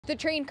The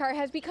train car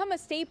has become a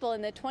staple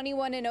in the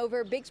 21 and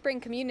over Big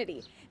Spring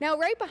community. Now,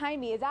 right behind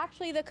me is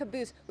actually the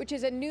caboose, which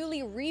is a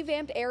newly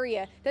revamped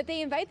area that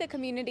they invite the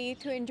community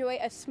to enjoy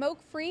a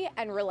smoke-free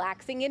and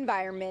relaxing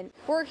environment.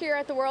 We're here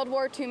at the World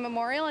War II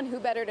Memorial, and who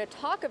better to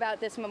talk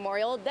about this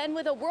memorial than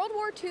with a World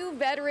War II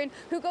veteran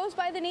who goes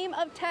by the name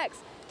of Tex.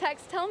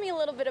 Tex, tell me a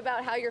little bit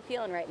about how you're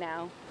feeling right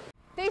now.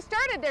 They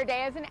started their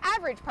day as an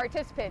average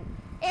participant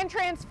and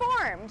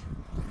transformed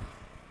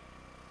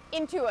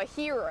into a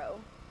hero.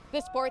 The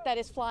sport that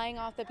is flying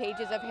off the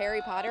pages of Harry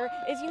Potter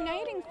is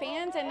uniting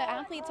fans and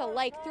athletes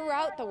alike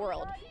throughout the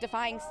world,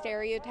 defying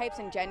stereotypes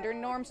and gender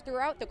norms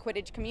throughout the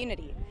Quidditch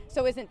community.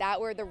 So isn't that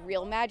where the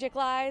real magic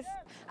lies?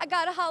 I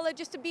gotta holla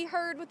just to be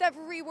heard with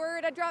every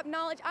word. I drop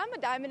knowledge, I'm a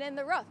diamond in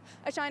the rough.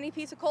 A shiny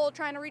piece of coal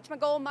trying to reach my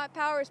goal. My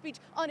power of speech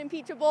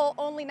unimpeachable,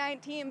 only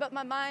 19, but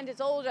my mind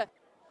is older.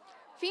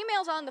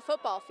 Females on the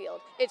football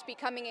field, it's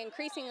becoming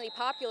increasingly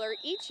popular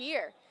each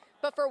year.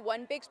 But for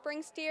one Big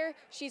Spring steer,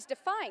 she's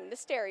defying the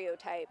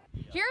stereotype.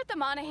 Here at the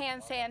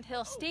Monaghan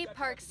Sandhill State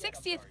Park's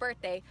 60th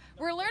birthday,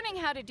 we're learning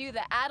how to do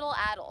the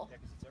addle-addle.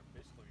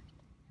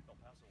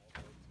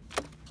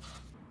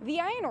 The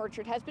Iron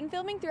Orchard has been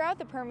filming throughout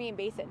the Permian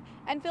Basin,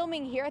 and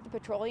filming here at the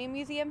Petroleum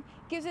Museum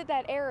gives it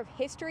that air of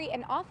history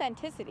and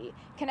authenticity,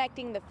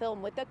 connecting the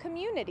film with the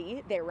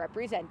community they're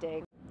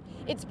representing.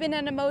 It's been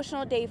an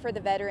emotional day for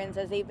the veterans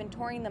as they've been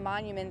touring the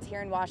monuments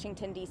here in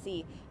Washington,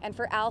 D.C. And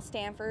for Al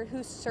Stanford,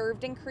 who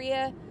served in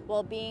Korea,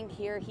 while being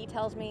here, he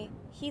tells me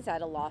he's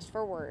at a loss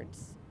for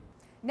words.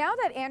 Now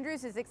that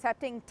Andrews is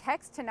accepting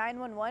text to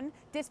 911,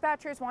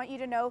 dispatchers want you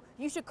to know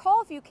you should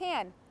call if you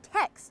can,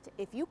 text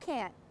if you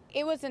can't.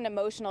 It was an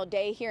emotional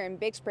day here in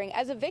Big Spring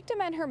as a victim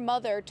and her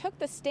mother took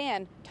the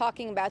stand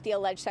talking about the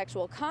alleged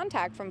sexual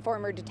contact from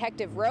former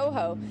Detective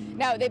Rojo.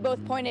 Now, they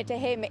both pointed to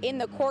him in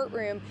the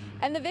courtroom,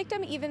 and the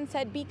victim even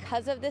said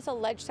because of this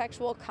alleged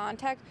sexual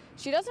contact,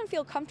 she doesn't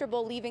feel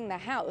comfortable leaving the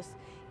house,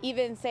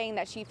 even saying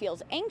that she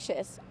feels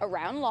anxious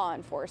around law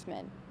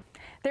enforcement.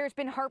 There's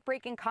been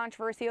heartbreaking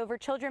controversy over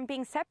children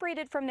being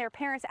separated from their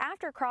parents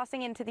after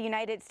crossing into the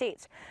United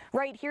States.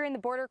 Right here in the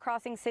border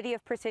crossing city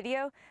of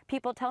Presidio,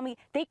 people tell me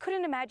they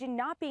couldn't imagine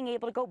not being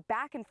able to go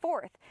back and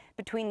forth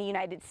between the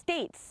United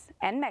States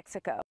and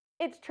Mexico.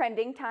 It's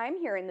trending time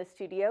here in the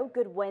studio.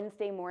 Good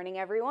Wednesday morning,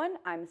 everyone.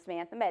 I'm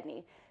Samantha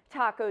Smedney.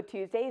 Taco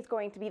Tuesday is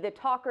going to be the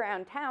talk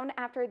around town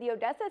after the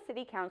Odessa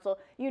City Council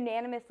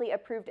unanimously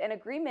approved an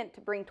agreement to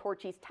bring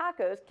Torchy's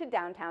Tacos to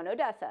downtown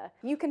Odessa.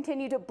 You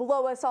continue to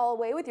blow us all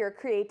away with your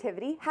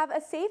creativity. Have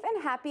a safe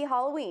and happy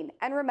Halloween.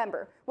 And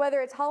remember, whether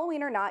it's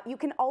Halloween or not, you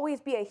can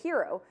always be a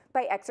hero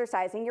by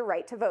exercising your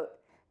right to vote.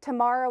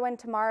 Tomorrow and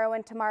tomorrow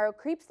and tomorrow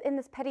creeps in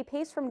this petty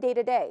pace from day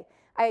to day.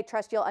 I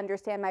trust you'll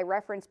understand my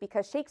reference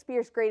because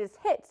Shakespeare's greatest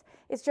hits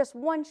is just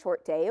one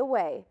short day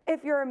away.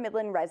 If you're a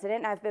Midland resident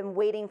and have been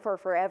waiting for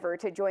forever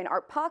to join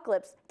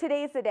Artpocalypse,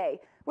 today's the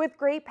day. With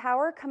great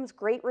power comes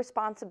great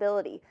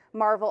responsibility.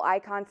 Marvel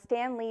icon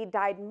Stan Lee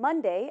died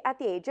Monday at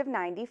the age of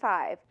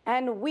 95.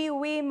 And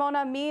oui, mon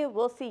ami,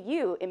 we'll see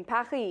you in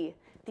Paris.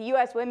 The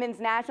U.S. women's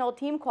national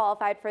team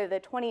qualified for the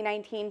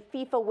 2019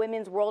 FIFA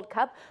Women's World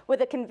Cup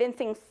with a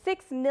convincing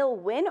 6-0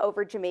 win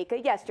over Jamaica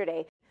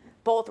yesterday.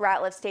 Both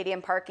Ratliff Stadium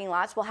parking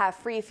lots will have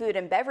free food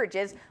and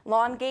beverages,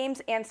 lawn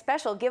games, and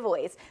special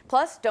giveaways.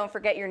 Plus, don't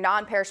forget your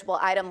non-perishable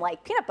item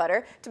like peanut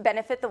butter to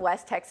benefit the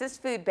West Texas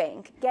Food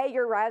Bank. Get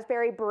your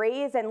raspberry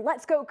berets and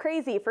let's go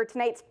crazy for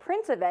tonight's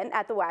Prince event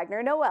at the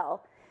Wagner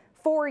Noel.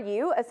 For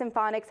You, a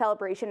symphonic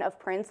celebration of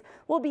Prince,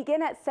 will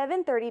begin at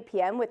 7:30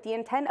 p.m. with the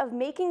intent of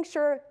making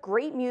sure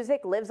great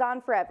music lives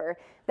on forever.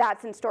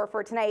 That's in store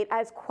for tonight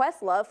as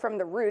Questlove from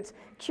The Roots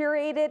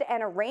curated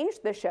and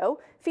arranged the show,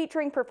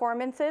 featuring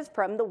performances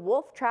from the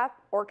Wolf Trap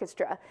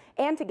Orchestra.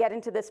 And to get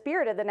into the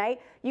spirit of the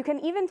night, you can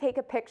even take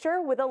a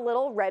picture with a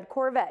little red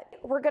Corvette.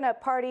 We're gonna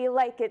party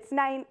like it's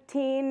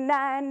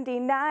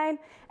 1999,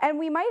 and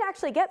we might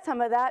actually get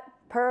some of that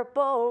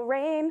purple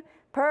rain,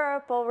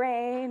 purple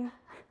rain.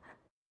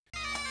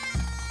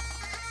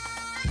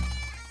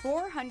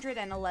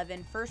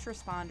 411 first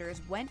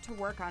responders went to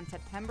work on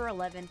September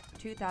 11,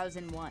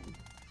 2001,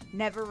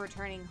 never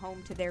returning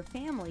home to their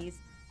families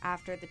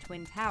after the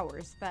Twin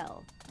Towers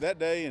fell. That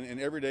day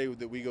and every day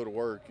that we go to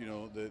work, you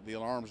know, the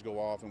alarms go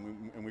off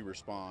and we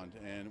respond.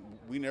 And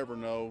we never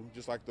know,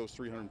 just like those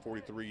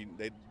 343,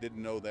 they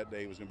didn't know that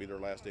day was going to be their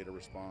last day to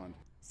respond.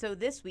 So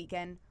this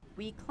weekend,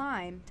 we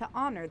climb to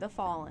honor the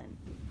fallen.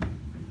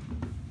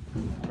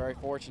 I'm very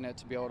fortunate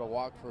to be able to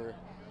walk for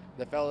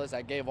the fellas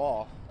that gave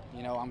all.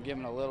 You know, I'm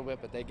giving a little bit,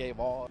 but they gave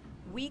all.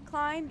 We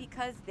climb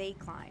because they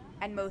climb,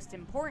 and most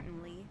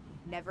importantly,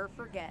 never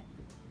forget.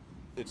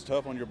 It's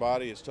tough on your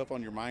body, it's tough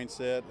on your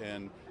mindset,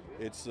 and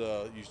it's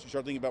you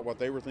start thinking about what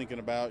they were thinking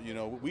about. You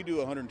know, we do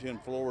 110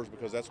 floors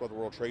because that's what the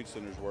World Trade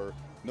Centers were.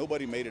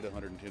 Nobody made it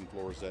 110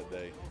 floors that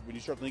day. When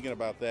you start thinking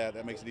about that,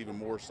 that makes it even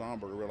more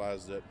somber to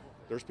realize that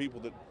there's people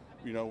that,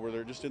 you know, where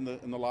they're just in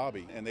the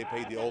lobby, and they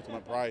paid the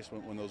ultimate price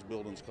when those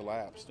buildings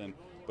collapsed.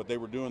 But they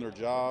were doing their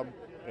job,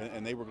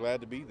 and they were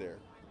glad to be there.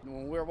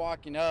 When we're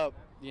walking up,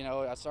 you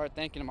know, I started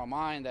thinking in my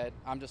mind that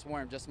I'm just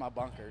wearing just my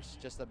bunkers,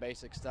 just the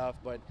basic stuff.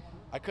 But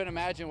I couldn't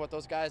imagine what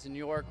those guys in New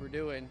York were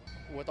doing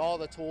with all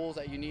the tools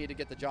that you need to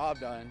get the job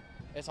done.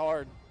 It's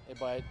hard,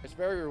 but it's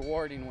very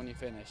rewarding when you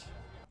finish.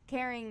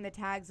 Carrying the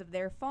tags of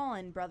their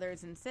fallen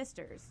brothers and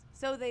sisters,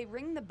 so they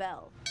ring the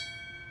bell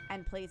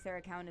and place their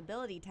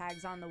accountability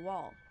tags on the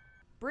wall,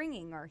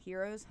 bringing our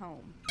heroes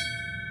home.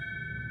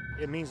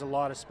 It means a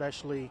lot,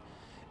 especially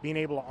being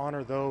able to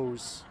honor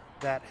those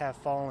that have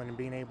fallen and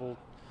being able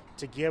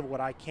to give what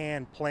I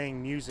can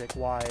playing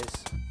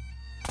music-wise.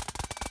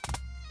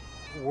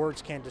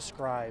 Words can't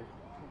describe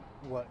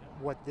what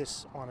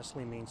this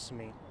honestly means to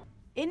me.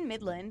 In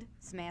Midland,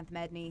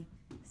 Smedney,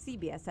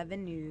 CBS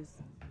 7 News.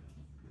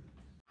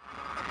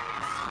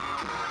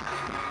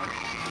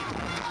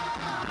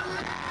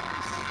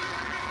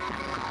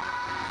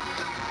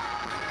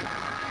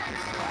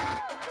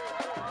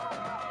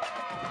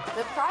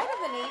 The pride of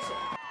a nation,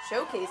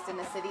 showcased in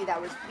a city that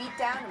was beat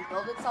down and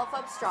built itself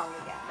up strong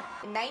again.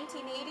 In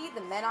 1980,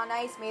 the men on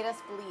ice made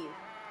us believe.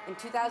 In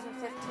 2015,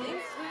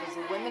 it was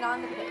the women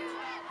on the pitch.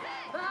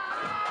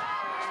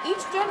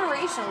 Each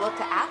generation looked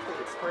to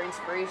athletes for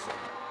inspiration.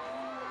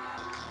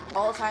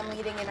 All-time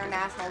leading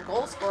international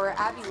goal scorer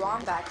Abby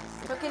Wambach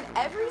took in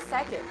every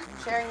second,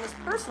 sharing this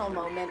personal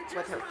moment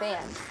with her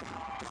fans.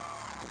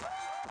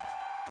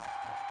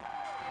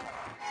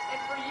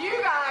 And for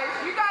you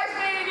guys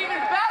made it even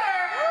better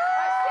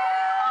by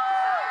standing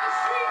alongside the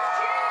streets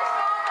cheering us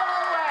on the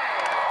whole way.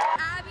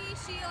 Abby,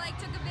 she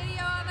took a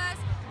video of us.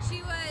 She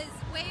was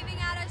waving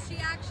at us. She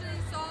actually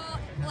saw us.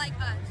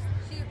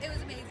 It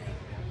was amazing.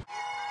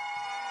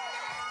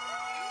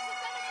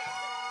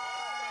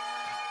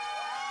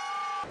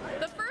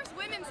 The first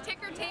women's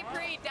ticker tape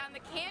parade down the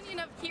Canyon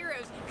of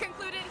Heroes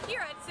concluded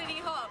here at City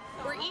Hall,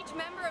 where each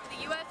member of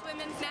the U.S.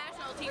 women's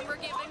national team were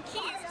given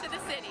keys to the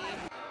city.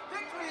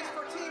 Victories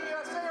for Team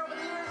USA over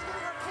the years.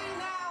 Giving her key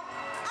now,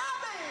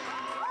 Abby!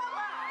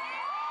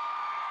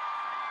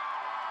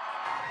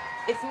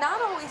 It's not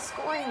always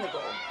scoring the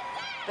goal,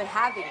 but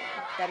having it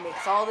that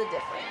makes all the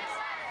difference.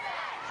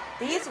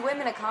 These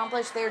women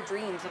accomplished their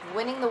dreams of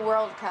winning the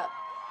World Cup,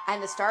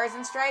 and the Stars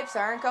and Stripes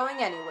aren't going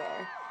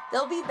anywhere.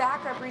 They'll be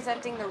back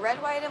representing the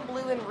red, white, and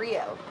blue in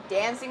Rio,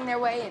 dancing their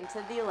way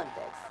into the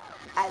Olympics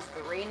as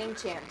the reigning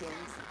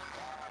champions.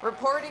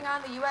 Reporting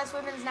on the U.S.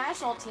 women's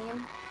national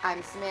team,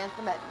 I'm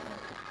Samantha Medney.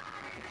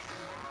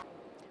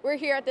 We're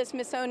here at the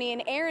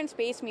Smithsonian Air and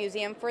Space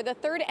Museum for the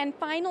third and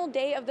final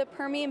day of the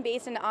Permian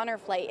Basin Honor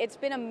Flight. It's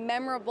been a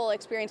memorable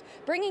experience,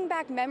 bringing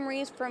back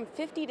memories from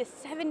 50 to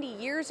 70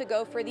 years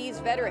ago for these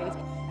veterans.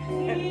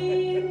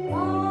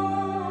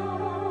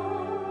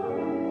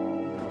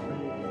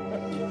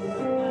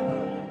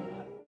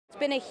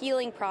 It's been a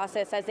healing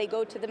process as they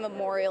go to the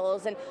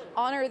memorials and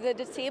honor the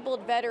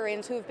disabled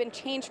veterans who have been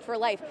changed for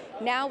life.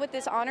 Now with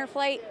this honor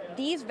flight,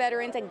 these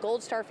veterans and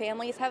Gold Star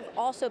families have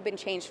also been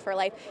changed for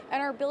life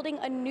and are building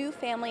a new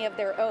family of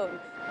their own.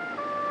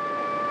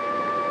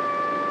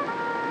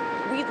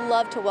 We'd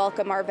love to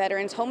welcome our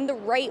veterans home the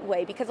right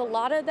way, because a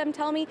lot of them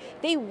tell me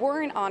they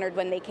weren't honored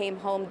when they came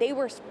home. They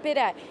were spit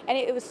at, and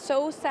it was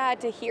so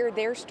sad to hear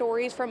their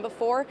stories from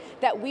before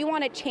that we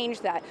want to change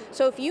that.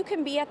 So if you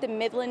can be at the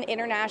Midland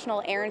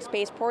International Air and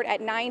Spaceport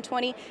at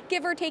 9:20,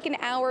 give or take an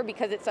hour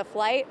because it's a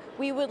flight,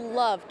 we would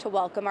love to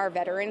welcome our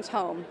veterans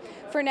home.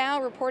 For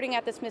now, reporting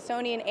at the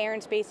Smithsonian Air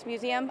and Space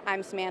Museum,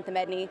 I'm Samantha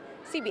Medney,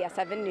 CBS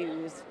 7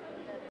 News.